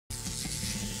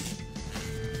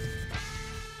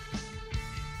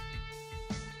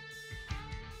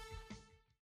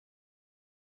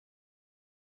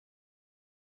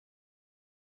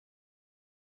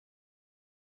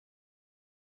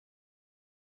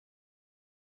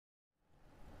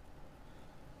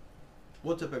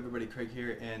What's up everybody, Craig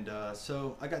here, and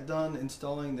so I got done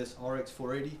installing this RX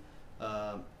 480.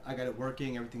 I got it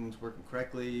working, everything was working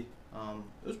correctly.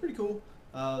 It was pretty cool.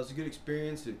 It was a good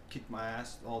experience. It kicked my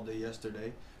ass all day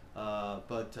yesterday.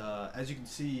 But as you can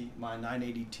see, my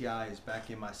 980 Ti is back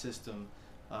in my system,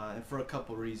 and for a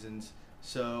couple reasons.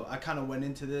 So I kind of went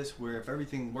into this where if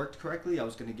everything worked correctly, I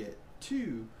was going to get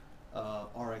two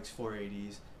RX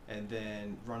 480s and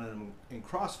then running them in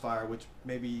Crossfire, which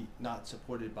maybe not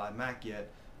supported by Mac yet,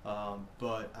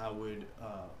 but I would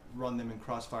run them in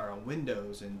Crossfire on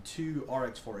Windows, and two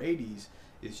RX 480s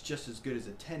is just as good as a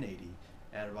 1080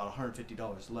 at about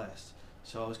 $150 less.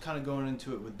 So I was kind of going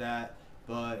into it with that,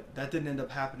 but that didn't end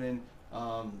up happening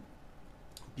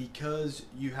because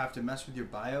you have to mess with your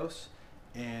BIOS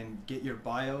and get your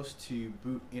BIOS to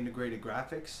boot integrated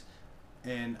graphics.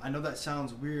 And I know that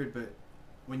sounds weird, but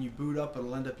when you boot up,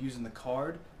 it'll end up using the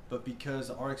card. But because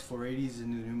the RX 480s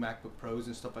and the new MacBook Pros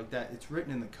and stuff like that, it's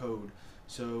written in the code.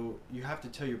 So you have to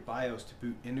tell your BIOS to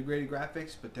boot integrated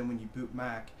graphics, but then when you boot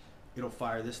Mac, it'll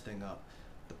fire this thing up.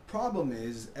 The problem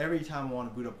is, every time I want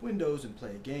to boot up Windows and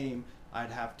play a game,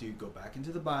 I'd have to go back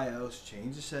into the BIOS,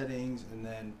 change the settings, and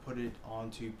then put it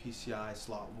onto PCI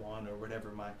slot 1 or whatever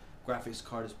my graphics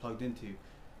card is plugged into.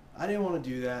 I didn't want to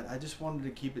do that. I just wanted to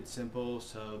keep it simple,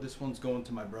 so this one's going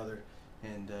to my brother,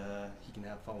 and he can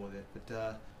have fun with it.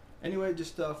 But anyway,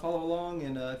 just follow along,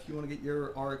 and if you want to get your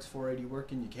RX 480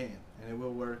 working, you can, and it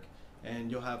will work, and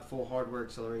you'll have full hardware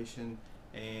acceleration,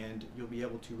 and you'll be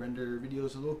able to render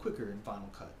videos a little quicker in Final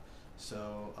Cut.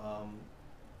 So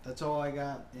that's all I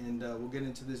got, and we'll get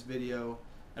into this video.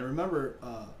 And remember,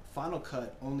 Final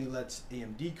Cut only lets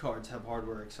AMD cards have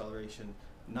hardware acceleration,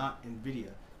 not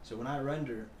NVIDIA. So when I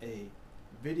render a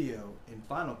video in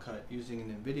Final Cut using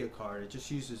an NVIDIA card, it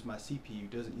just uses my CPU,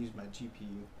 doesn't use my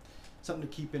GPU. Something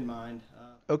to keep in mind.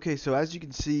 Okay, so as you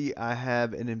can see, I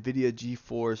have an NVIDIA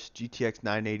GeForce GTX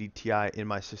 980 Ti in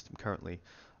my system currently.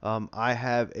 I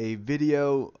have a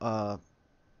video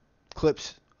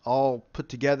clips all put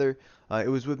together. It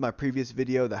was with my previous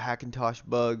video, the Hackintosh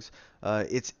bugs.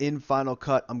 It's in Final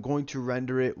Cut. I'm going to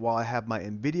render it while I have my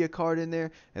NVIDIA card in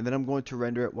there, and then I'm going to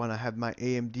render it when I have my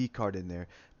AMD card in there.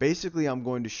 Basically, I'm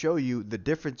going to show you the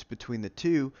difference between the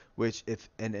two, which if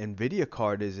an NVIDIA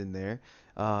card is in there,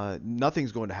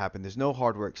 nothing's going to happen. There's no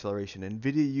hardware acceleration.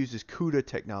 NVIDIA uses CUDA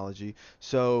technology,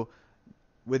 so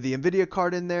with the NVIDIA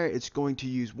card in there, it's going to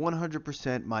use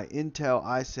 100% my Intel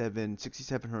i7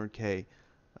 6700K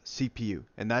CPU,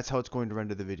 and that's how it's going to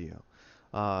render the video.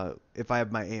 If I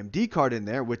have my AMD card in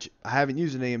there, which I haven't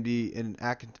used an AMD in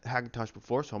Hackintosh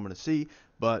before, so I'm going to see,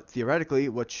 but theoretically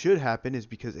what should happen is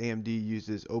because AMD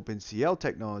uses OpenCL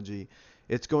technology,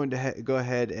 it's going to go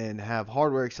ahead and have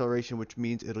hardware acceleration, which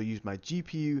means it'll use my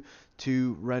GPU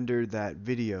to render that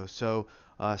video. So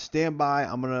stand by.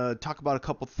 I'm going to talk about a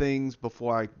couple things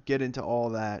before I get into all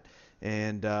that,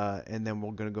 and then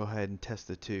we're going to go ahead and test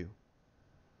the two.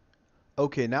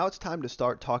 Okay, now it's time to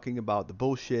start talking about the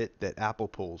bullshit that Apple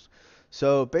pulls.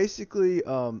 So basically,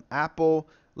 Apple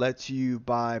lets you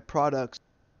buy products.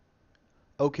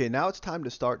 Okay, now it's time to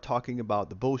start talking about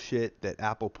the bullshit that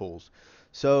Apple pulls.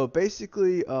 So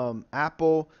basically,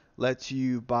 Apple lets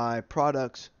you buy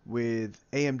products with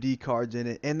AMD cards in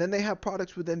it, and then they have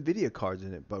products with NVIDIA cards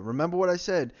in it. But remember what I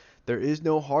said, there is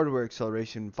no hardware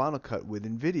acceleration in Final Cut with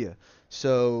NVIDIA.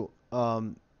 So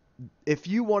if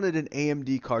you wanted an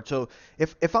AMD card, so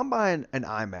if I'm buying an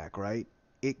iMac, right,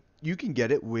 you can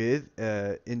get it with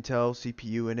Intel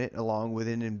CPU in it along with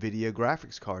an NVIDIA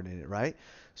graphics card in it, right?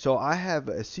 So I have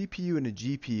a CPU and a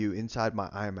GPU inside my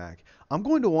iMac. I'm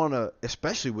going to want to,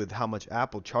 especially with how much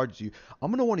Apple charges you,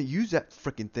 I'm going to want to use that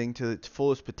freaking thing to its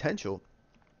fullest potential.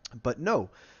 But no,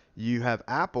 you have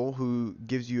Apple who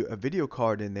gives you a video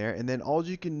card in there, and then all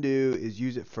you can do is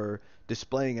use it for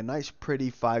displaying a nice pretty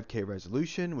 5K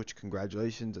resolution, which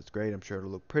congratulations, that's great. I'm sure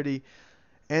it'll look pretty.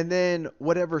 And then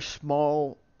whatever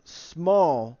small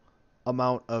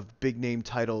amount of big name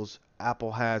titles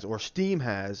Apple has or Steam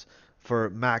has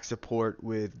for Mac support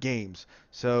with games.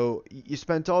 So you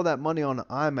spent all that money on an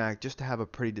iMac just to have a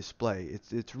pretty display.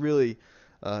 It's really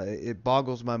it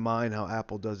boggles my mind how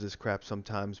Apple does this crap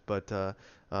sometimes, but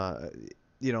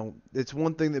you know, it's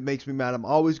one thing that makes me mad. I'm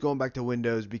always going back to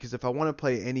Windows because if I want to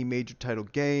play any major title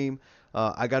game,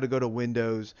 I got to go to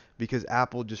Windows because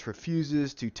Apple just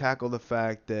refuses to tackle the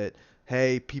fact that,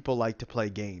 hey, people like to play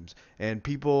games. And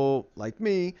people like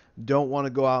me don't want to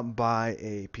go out and buy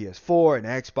a PS4, an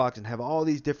Xbox, and have all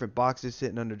these different boxes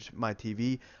sitting under my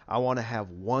TV. I want to have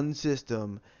one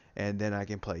system, and then I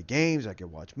can play games, I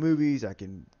can watch movies, I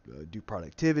can do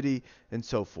productivity, and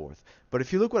so forth. But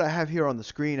if you look what I have here on the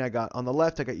screen, I got on the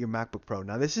left, I got your MacBook Pro.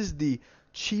 Now this is the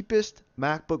cheapest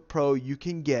MacBook Pro you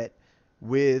can get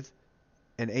with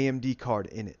an AMD card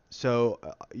in it. So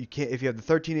you can't, if you have the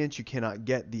 13 inch, you cannot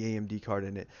get the AMD card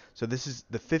in it. So this is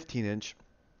the 15 inch,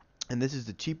 and this is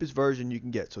the cheapest version you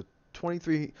can get. So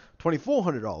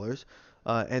 $2,400,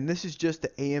 and this is just the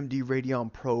AMD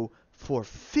Radeon Pro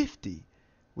 450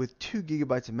 with 2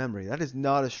 gigabytes of memory. That is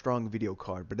not a strong video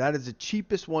card, but that is the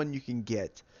cheapest one you can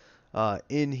get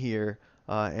in here,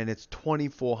 and it's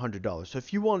 $2,400. So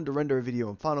if you wanted to render a video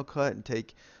in Final Cut and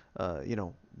take, you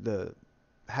know,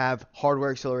 have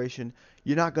hardware acceleration,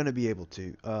 you're not going to be able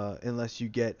to unless you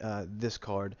get this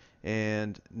card,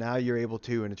 and now you're able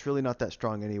to, and it's really not that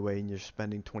strong anyway, and you're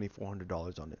spending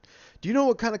 $2,400 on it. Do you know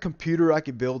what kind of computer I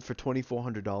could build for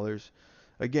 $2,400?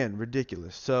 Again,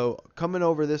 ridiculous. So coming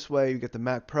over this way, you get the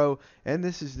Mac Pro, and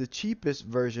this is the cheapest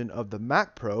version of the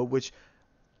Mac Pro, which,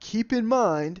 keep in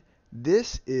mind,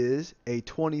 this is a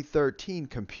 2013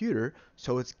 computer,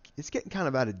 so it's getting kind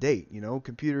of out of date. You know,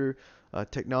 computer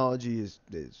technology is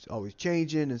always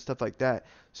changing and stuff like that.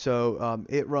 So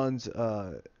it runs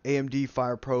AMD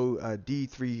FirePro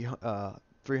D300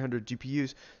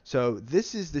 GPUs. So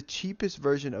this is the cheapest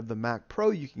version of the Mac Pro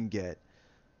you can get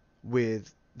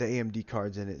with the AMD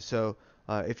cards in it. So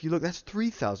if you look, that's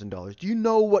 $3,000. Do you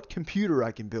know what computer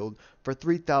I can build for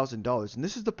 $3,000? And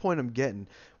this is the point I'm getting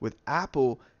with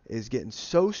Apple is getting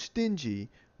so stingy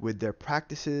with their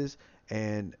practices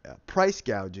and price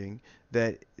gouging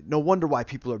that no wonder why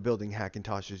people are building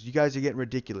Hackintoshes. You guys are getting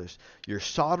ridiculous. You're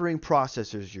soldering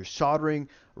processors, you're soldering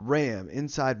RAM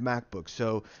inside MacBooks.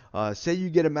 So say you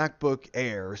get a MacBook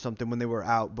Air or something when they were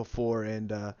out before, and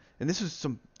this is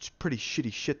some pretty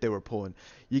shitty shit they were pulling.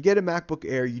 You get a MacBook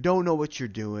Air, you don't know what you're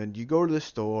doing. You go to the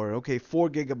store, okay, 4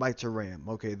 gigabytes of RAM.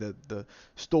 Okay, the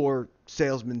store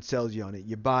salesman sells you on it.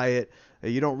 You buy it.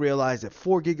 You don't realize that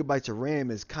 4 gigabytes of RAM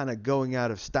is kind of going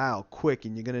out of style quick,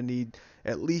 and you're going to need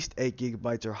at least 8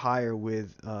 gigabytes or higher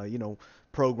with, you know,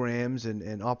 programs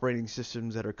and operating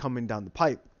systems that are coming down the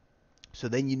pipe. So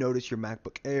then you notice your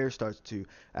MacBook Air starts to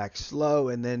act slow,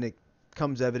 and then it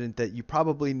becomes evident that you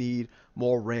probably need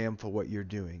more RAM for what you're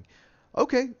doing.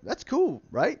 Okay, that's cool,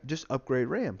 right? Just upgrade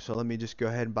RAM. So let me just go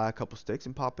ahead and buy a couple sticks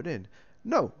and pop it in.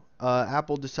 No,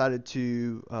 Apple decided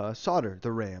to solder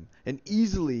the RAM, an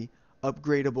easily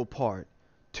upgradable part,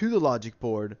 to the logic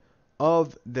board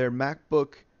of their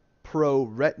MacBook Pro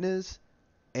Retinas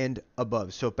and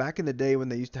above. So back in the day when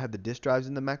they used to have the disk drives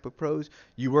in the MacBook Pros,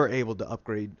 you were able to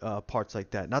upgrade parts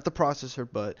like that. Not the processor,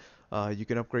 but you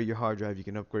can upgrade your hard drive, you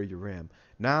can upgrade your RAM.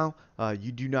 Now,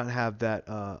 you do not have that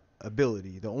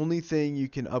ability. The only thing you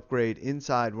can upgrade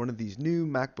inside one of these new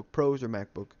MacBook Pros or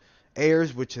MacBook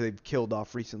Airs, which they've killed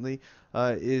off recently,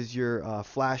 is your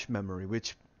flash memory,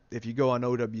 which if you go on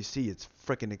OWC, it's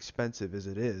freaking expensive as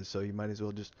it is. So you might as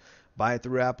well just buy it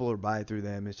through Apple or buy it through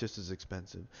them. It's just as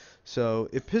expensive. So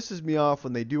it pisses me off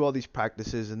when they do all these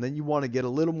practices and then you want to get a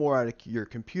little more out of your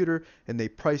computer and they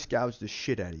price gouge the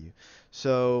shit out of you.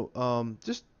 So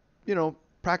just, you know,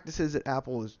 practices that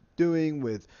Apple is doing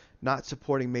with not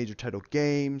supporting major title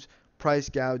games, price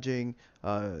gouging,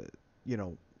 you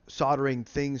know, soldering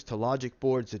things to logic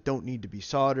boards that don't need to be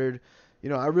soldered. You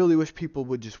know, I really wish people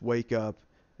would just wake up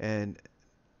and,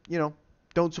 you know,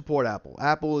 don't support Apple.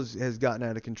 Apple has gotten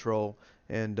out of control,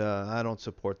 and I don't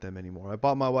support them anymore. I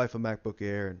bought my wife a MacBook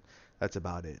Air, and that's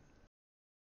about it.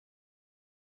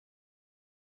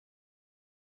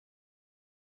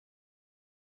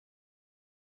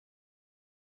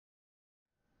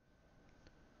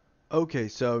 Okay,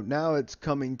 so now it's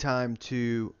coming time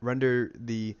to render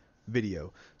the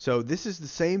video. So this is the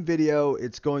same video.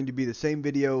 It's going to be the same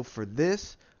video for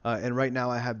this. And right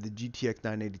now I have the GTX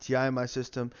 980 Ti in my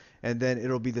system. And then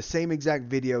it'll be the same exact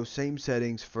video, same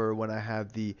settings for when I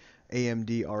have the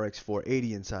AMD RX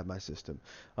 480 inside my system.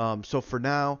 So for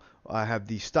now, I have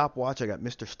the stopwatch. I got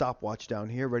Mr. Stopwatch down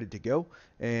here ready to go.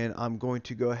 And I'm going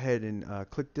to go ahead and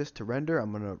click this to render.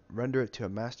 I'm going to render it to a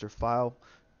master file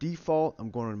default.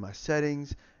 I'm going to my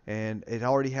settings and it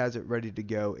already has it ready to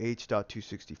go,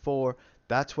 H.264.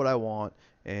 That's what I want,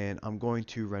 and I'm going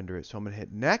to render it. So I'm going to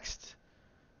hit next,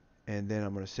 and then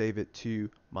I'm going to save it to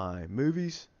my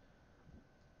movies,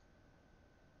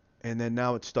 and then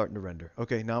now it's starting to render.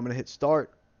 Okay, now I'm going to hit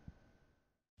start.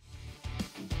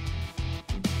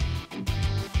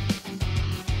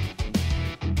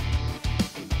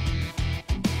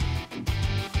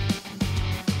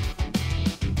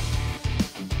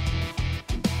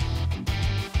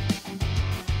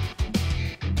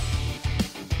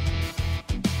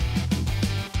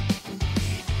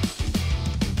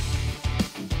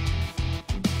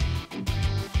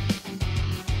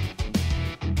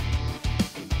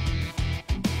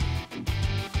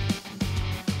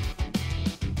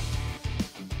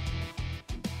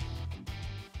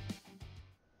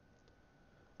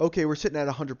 Okay, we're sitting at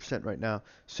 100% right now.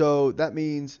 So that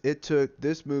means it took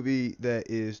this movie that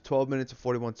is 12 minutes and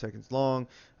 41 seconds long.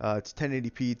 It's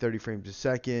 1080p, 30 frames a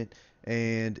second,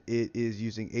 and it is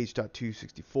using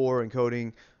H.264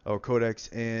 encoding or codecs.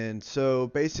 And so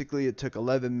basically, it took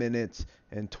 11 minutes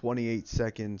and 28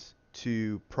 seconds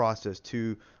to process,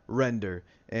 to render.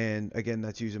 And again,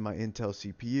 that's using my Intel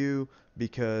CPU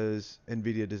because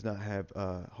NVIDIA does not have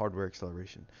hardware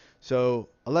acceleration. So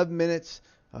 11 minutes.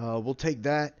 We'll take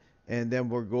that, and then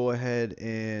we'll go ahead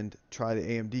and try the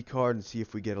AMD card and see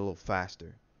if we get a little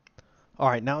faster. All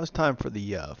right, now it's time for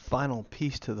the final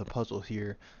piece to the puzzle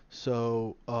here.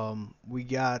 So we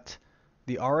got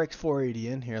the RX 480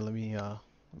 in here. Let me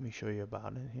show you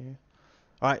about it here.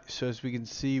 All right, so as we can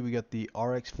see, we got the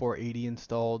RX 480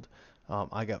 installed.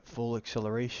 I got full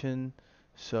acceleration,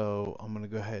 so I'm gonna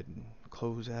go ahead and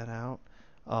close that out.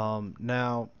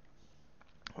 Now,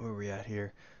 where are we at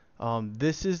here?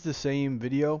 This is the same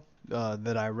video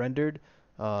that I rendered.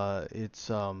 It's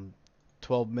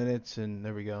 12 minutes and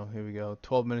there we go. Here we go.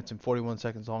 12 minutes and 41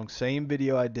 seconds long. Same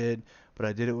video I did, but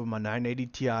I did it with my 980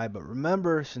 Ti. But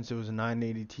remember, since it was a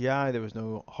 980 Ti, there was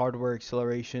no hardware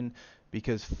acceleration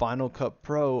because Final Cut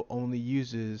Pro only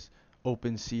uses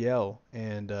OpenCL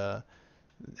and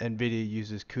NVIDIA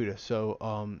uses CUDA.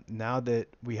 So now that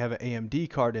we have an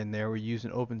AMD card in there, we're using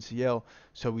OpenCL,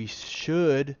 so we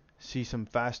should see some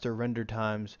faster render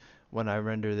times when I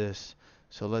render this.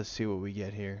 So let's see what we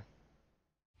get here.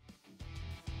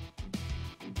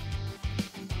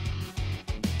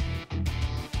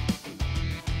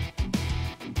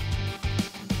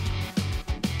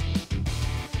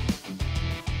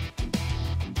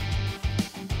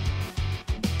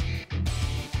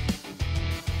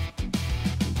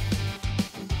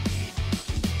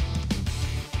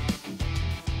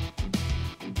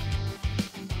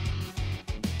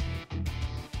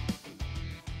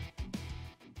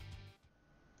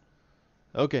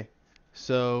 Okay,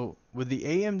 so with the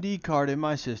AMD card in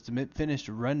my system, it finished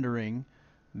rendering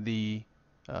the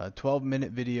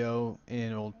 12-minute video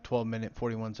and 12-minute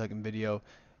 41-second video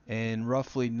in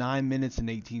roughly 9 minutes and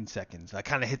 18 seconds. I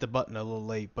kind of hit the button a little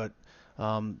late, but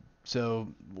so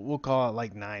we'll call it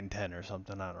like 9:10 or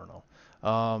something. I don't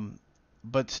know.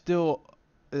 But still,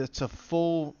 it's a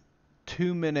full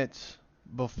 2 minutes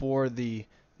before the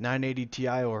 980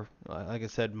 Ti, or like I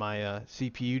said, my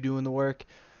CPU doing the work.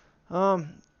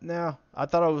 Now I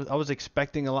thought I was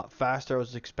expecting a lot faster. I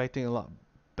was expecting a lot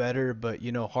better, but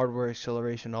you know, hardware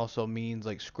acceleration also means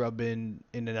like scrubbing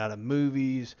in and out of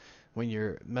movies. When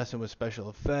you're messing with special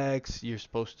effects, you're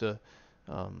supposed to,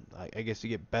 I guess, you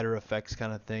get better effects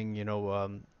kind of thing. You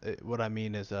know, what I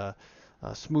mean is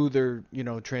smoother, you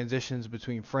know, transitions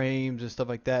between frames and stuff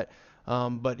like that.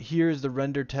 But here's the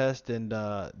render test, and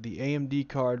the AMD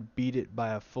card beat it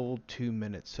by a full 2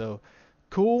 minutes. So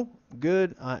cool,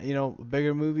 good. You know,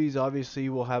 bigger movies obviously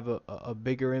will have a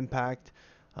bigger impact.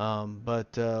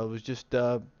 But was just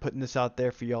putting this out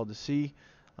there for y'all to see.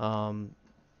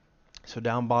 So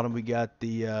down bottom we got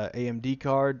the AMD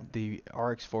card, the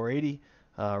RX 480,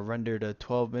 rendered a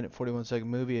 12-minute 41-second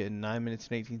movie in 9 minutes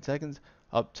and 18 seconds.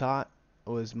 Up top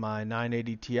was my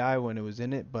 980 Ti when it was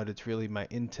in it, but it's really my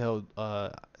Intel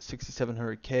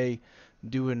 6700K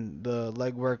doing the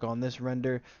legwork on this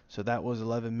render. So that was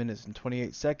 11 minutes and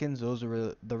 28 seconds. Those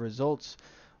are the results.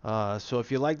 So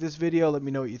if you like this video, let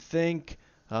me know what you think.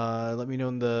 Let me know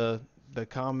in the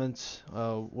comments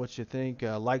what you think.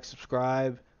 Like,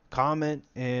 subscribe, comment,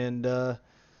 and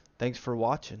thanks for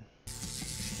watching.